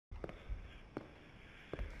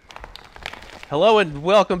Hello and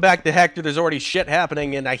welcome back to Hector. There's already shit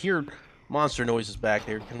happening, and I hear monster noises back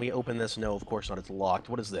there. Can we open this? No, of course not. It's locked.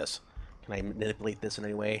 What is this? Can I manipulate this in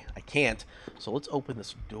any way? I can't. So let's open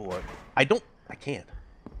this door. I can't.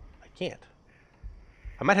 I can't.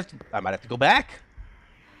 I might have to go back.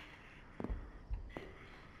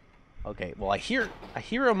 Okay, well I hear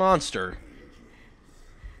a monster.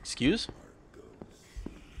 Excuse?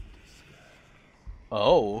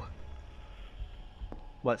 Oh.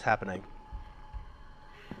 What's happening?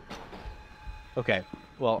 Okay,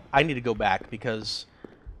 well, I need to go back because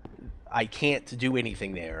I can't do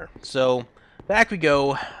anything there. So, back we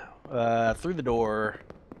go, through the door,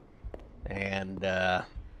 and down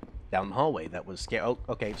the hallway. That was scary. Oh,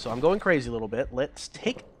 okay, so I'm going crazy a little bit. Let's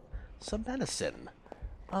take some medicine.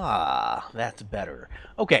 Ah, that's better.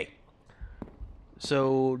 Okay,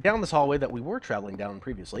 so down this hallway that we were traveling down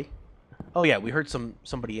previously. Oh yeah, we heard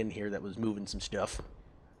somebody in here that was moving some stuff.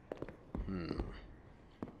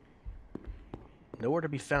 Nowhere to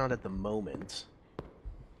be found at the moment.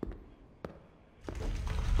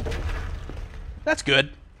 That's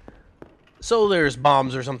good. So there's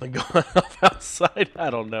bombs or something going off outside.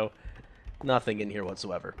 I don't know. Nothing in here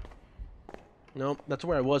whatsoever. Nope, that's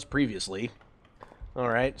where I was previously.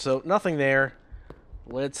 Alright, so nothing there.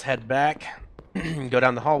 Let's head back. Go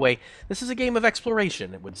down the hallway. This is a game of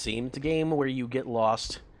exploration, it would seem. It's a game where you get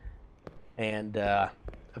lost and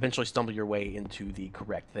eventually stumble your way into the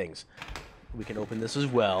correct things. We can open this as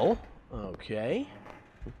well. Okay.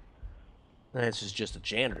 This is just a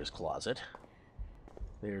janitor's closet.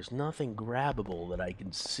 There's nothing grabbable that I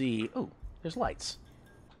can see. Oh, there's lights.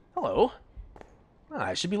 Hello.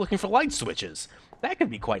 I should be looking for light switches. That could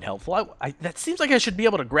be quite helpful. That seems like I should be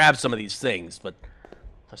able to grab some of these things, but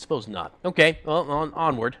I suppose not. Okay, well,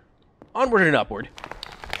 onward. Onward and upward.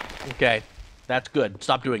 Okay, that's good.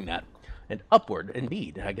 Stop doing that. And upward,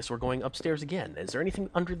 indeed. I guess we're going upstairs again. Is there anything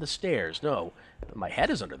under the stairs? No. My head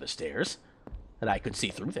is under the stairs, and I could see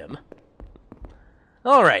through them.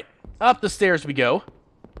 All right, up the stairs we go.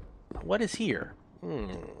 What is here?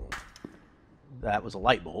 That was a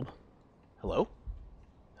light bulb. Hello?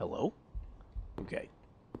 Hello? Okay.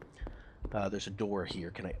 There's a door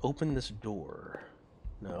here. Can I open this door?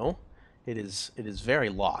 No. It is very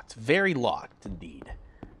locked. Very locked, indeed.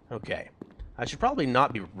 Okay. I should probably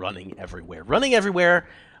not be running everywhere. Running everywhere,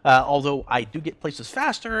 although I do get places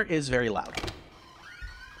faster, is very loud.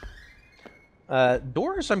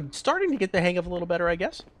 Doors, I'm starting to get the hang of a little better, I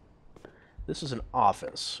guess. This is an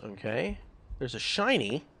office, okay? There's a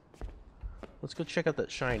shiny. Let's go check out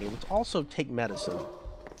that shiny. Let's also take medicine.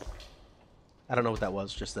 I don't know what that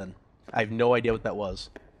was just then. I have no idea what that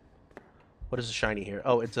was. What is a shiny here?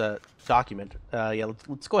 Oh, it's a document. Yeah,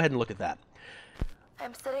 let's go ahead and look at that.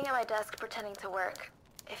 I'm sitting at my desk pretending to work.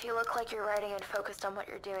 If you look like you're writing and focused on what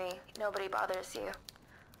you're doing, nobody bothers you.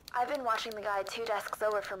 I've been watching the guy 2 desks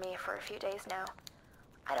over from me for a few days now.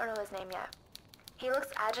 I don't know his name yet. He looks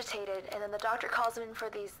agitated, and then the doctor calls him in for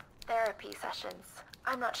these therapy sessions.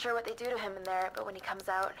 I'm not sure what they do to him in there, but when he comes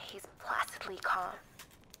out, he's placidly calm.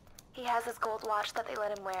 He has his gold watch that they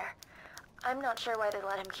let him wear. I'm not sure why they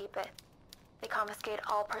let him keep it. They confiscate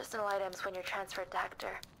all personal items when you're transferred to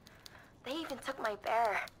Hector. They even took my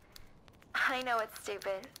bear. I know it's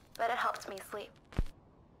stupid, but it helped me sleep.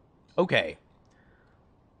 Okay.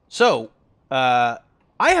 So, I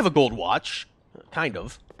have a gold watch. Kind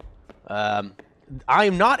of. I'm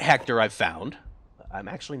not Hector, I've found. I'm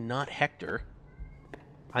actually not Hector.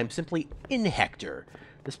 I'm simply in Hector.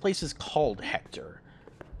 This place is called Hector.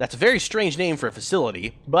 That's a very strange name for a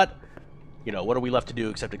facility, but, you know, what are we left to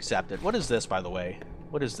do except accept it? What is this, by the way?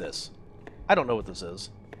 What is this? I don't know what this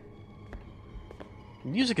is.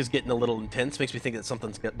 Music is getting a little intense. Makes me think that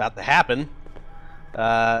something's about to happen.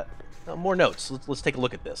 More notes. Let's take a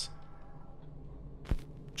look at this.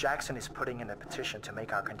 Jackson is putting in a petition to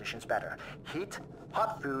make our conditions better. Heat,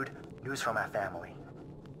 hot food, news from our family.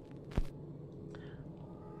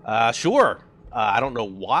 Sure. I don't know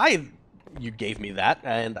why you gave me that,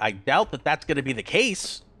 and I doubt that that's going to be the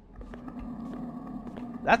case.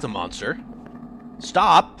 That's a monster.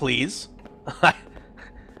 Stop, please.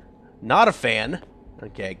 Not a fan.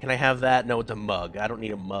 Okay, can I have that? No, it's a mug. I don't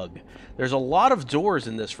need a mug. There's a lot of doors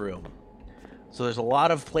in this room. So there's a lot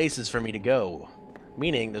of places for me to go.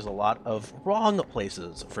 Meaning there's a lot of wrong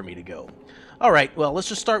places for me to go. Alright, well, let's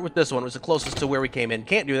just start with this one. It was the closest to where we came in.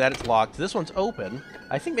 Can't do that, it's locked. This one's open.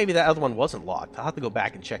 I think maybe that other one wasn't locked. I'll have to go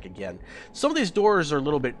back and check again. Some of these doors are a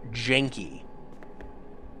little bit janky.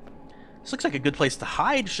 This looks like a good place to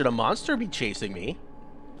hide. Should a monster be chasing me?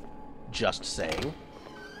 Just saying.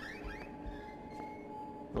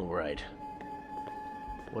 Alright.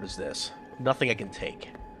 What is this? Nothing I can take.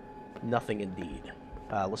 Nothing indeed.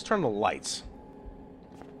 Let's turn on the lights.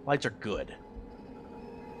 Lights are good.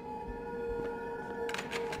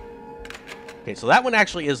 Okay, so that one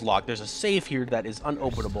actually is locked. There's a safe here that is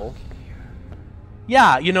unopenable.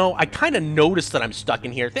 Yeah, you know, I kind of noticed that I'm stuck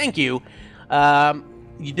in here. Thank you.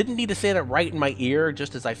 You didn't need to say that right in my ear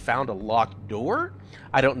just as I found a locked door.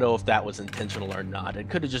 I don't know if that was intentional or not. It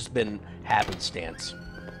could have just been happenstance.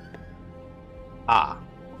 Ah.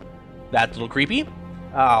 That's a little creepy.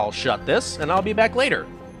 I'll shut this, and I'll be back later.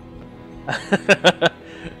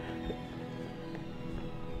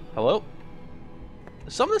 Hello?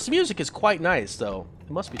 Some of this music is quite nice, though.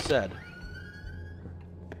 It must be said.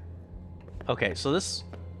 Okay, so this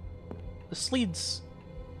leads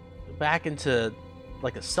back into,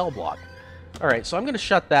 like, a cell block. Alright, so I'm going to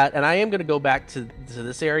shut that, and I am going to go back to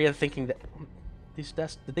this area thinking that... These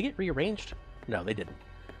desks, did they get rearranged? No, they didn't.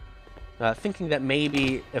 Thinking that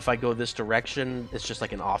maybe if I go this direction, it's just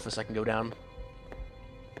like an office I can go down.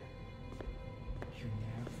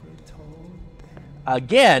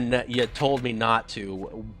 Again, you told me not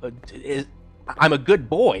to. I'm a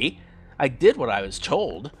good boy. I did what I was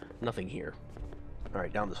told. Nothing here.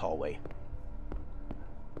 Alright, down this hallway.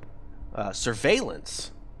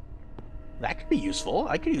 Surveillance. That could be useful.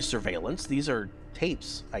 I could use surveillance. These are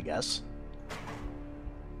tapes, I guess.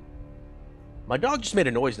 My dog just made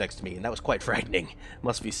a noise next to me, and that was quite frightening,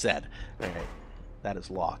 must be said. Alright, that is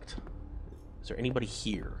locked. Is there anybody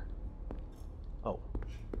here? Oh.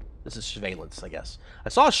 This is surveillance, I guess. I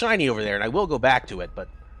saw a shiny over there, and I will go back to it, but...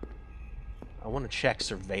 I want to check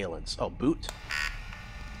surveillance. Oh, boot.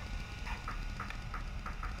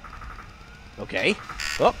 Okay.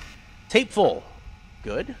 Oh, tape full.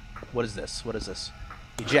 Good. What is this? What is this?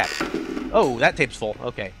 Eject. Oh, that tape's full.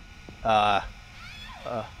 Okay.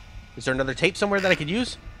 Is there another tape somewhere that I could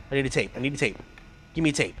use? I need a tape. I need a tape. Give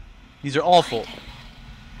me a tape. These are all full.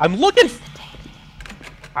 I'm looking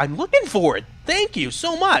for it. Thank you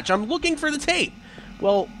so much. I'm looking for the tape.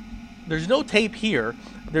 Well, there's no tape here.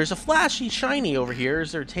 There's a flashy shiny over here.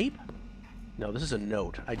 Is there a tape? No, this is a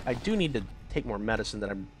note. I do need to take more medicine that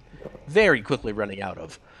I'm very quickly running out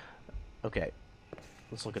of. Okay.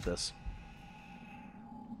 Let's look at this.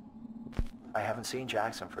 I haven't seen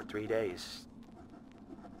Jackson for 3 days.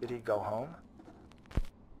 Did he go home?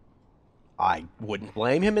 I wouldn't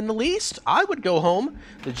blame him in the least. I would go home.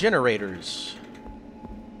 The generators.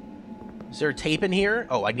 Is there a tape in here?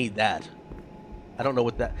 Oh, I need that. I don't know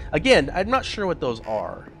what that... Again, I'm not sure what those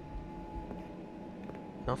are.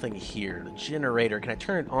 Nothing here. The generator. Can I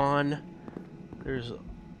turn it on? There's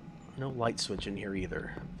no light switch in here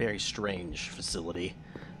either. Very strange facility.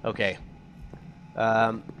 Okay.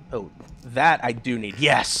 Oh, that I do need.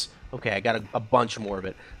 Yes! Okay, I got a bunch more of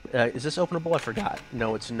it. Is this openable? I forgot.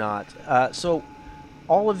 No, it's not. So,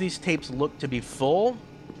 all of these tapes look to be full.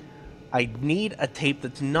 I need a tape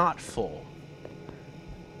that's not full.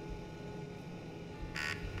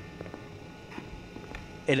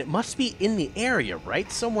 And it must be in the area, right?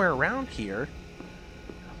 Somewhere around here.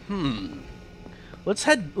 Let's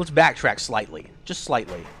backtrack slightly. Just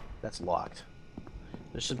slightly. That's locked.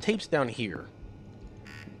 There's some tapes down here.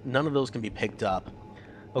 None of those can be picked up.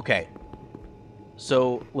 Okay.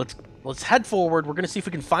 So, let's head forward. We're going to see if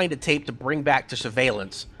we can find a tape to bring back to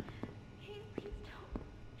surveillance.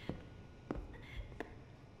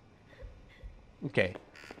 Okay.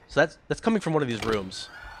 So that's coming from one of these rooms.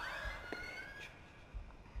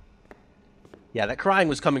 Yeah, that crying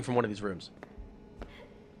was coming from one of these rooms.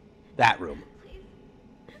 That room.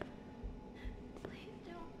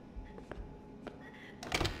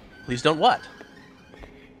 Please don't what?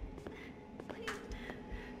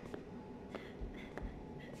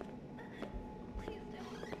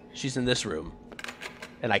 She's in this room.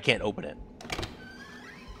 And I can't open it.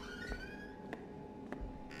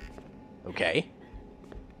 Okay.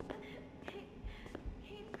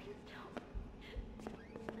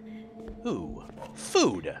 Ooh.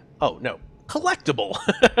 Food. Oh, no. Collectible.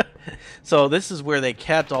 So this is where they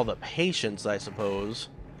kept all the patients, I suppose.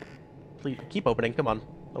 Please, keep opening. Come on.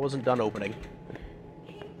 I wasn't done opening.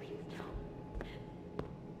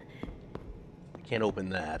 Can't open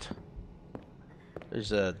that.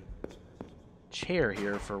 There's a chair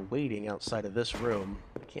here for waiting outside of this room.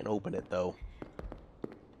 Can't open it, though.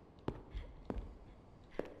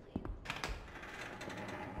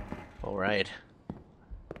 Alright.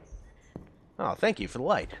 Oh, thank you for the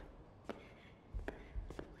light.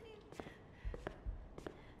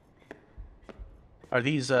 Are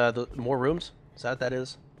these, the more rooms? Is that what that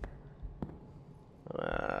is?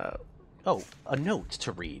 Oh, a note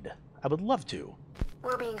to read. I would love to.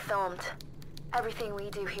 We're being filmed. Everything we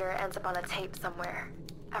do here ends up on a tape somewhere.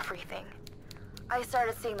 Everything. I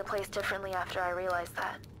started seeing the place differently after I realized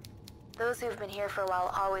that. Those who've been here for a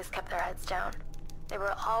while always kept their heads down. They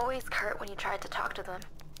were always curt when you tried to talk to them.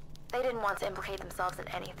 They didn't want to implicate themselves in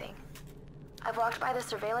anything. I've walked by the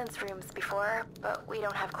surveillance rooms before, but we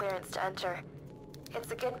don't have clearance to enter.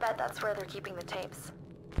 It's a good bet that's where they're keeping the tapes.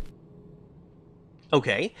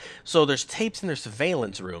 Okay, so there's tapes in their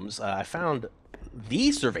surveillance rooms. I found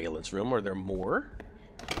the surveillance room. Are there more?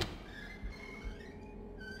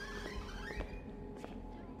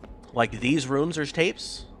 Like these rooms, there's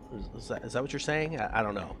tapes? Is that what you're saying? I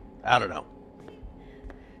don't know. I don't know.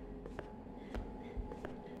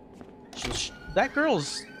 That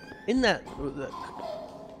girl's in that...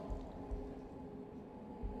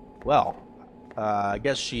 Well, I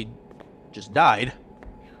guess she just died.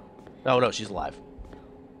 Oh, no, she's alive.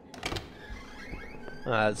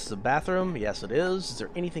 This is a bathroom. Yes, it is. Is there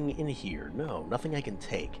anything in here? No, nothing I can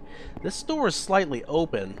take. This door is slightly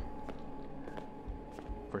open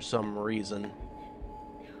for some reason.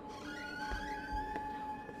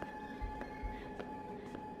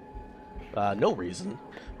 No reason.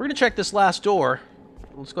 We're going to check this last door.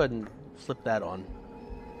 Let's go ahead and flip that on.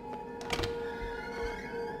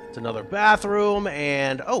 It's another bathroom,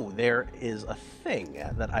 and oh, there is a thing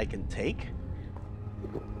that I can take.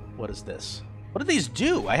 What is this? What do these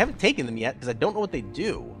do? I haven't taken them yet because I don't know what they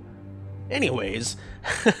do. Anyways,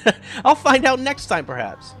 I'll find out next time,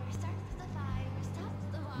 perhaps.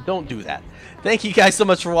 Don't do that. Thank you guys so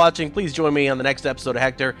much for watching. Please join me on the next episode of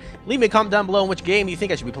Hector. Leave me a comment down below on which game you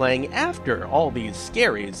think I should be playing after all these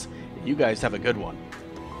scaries. You guys have a good one.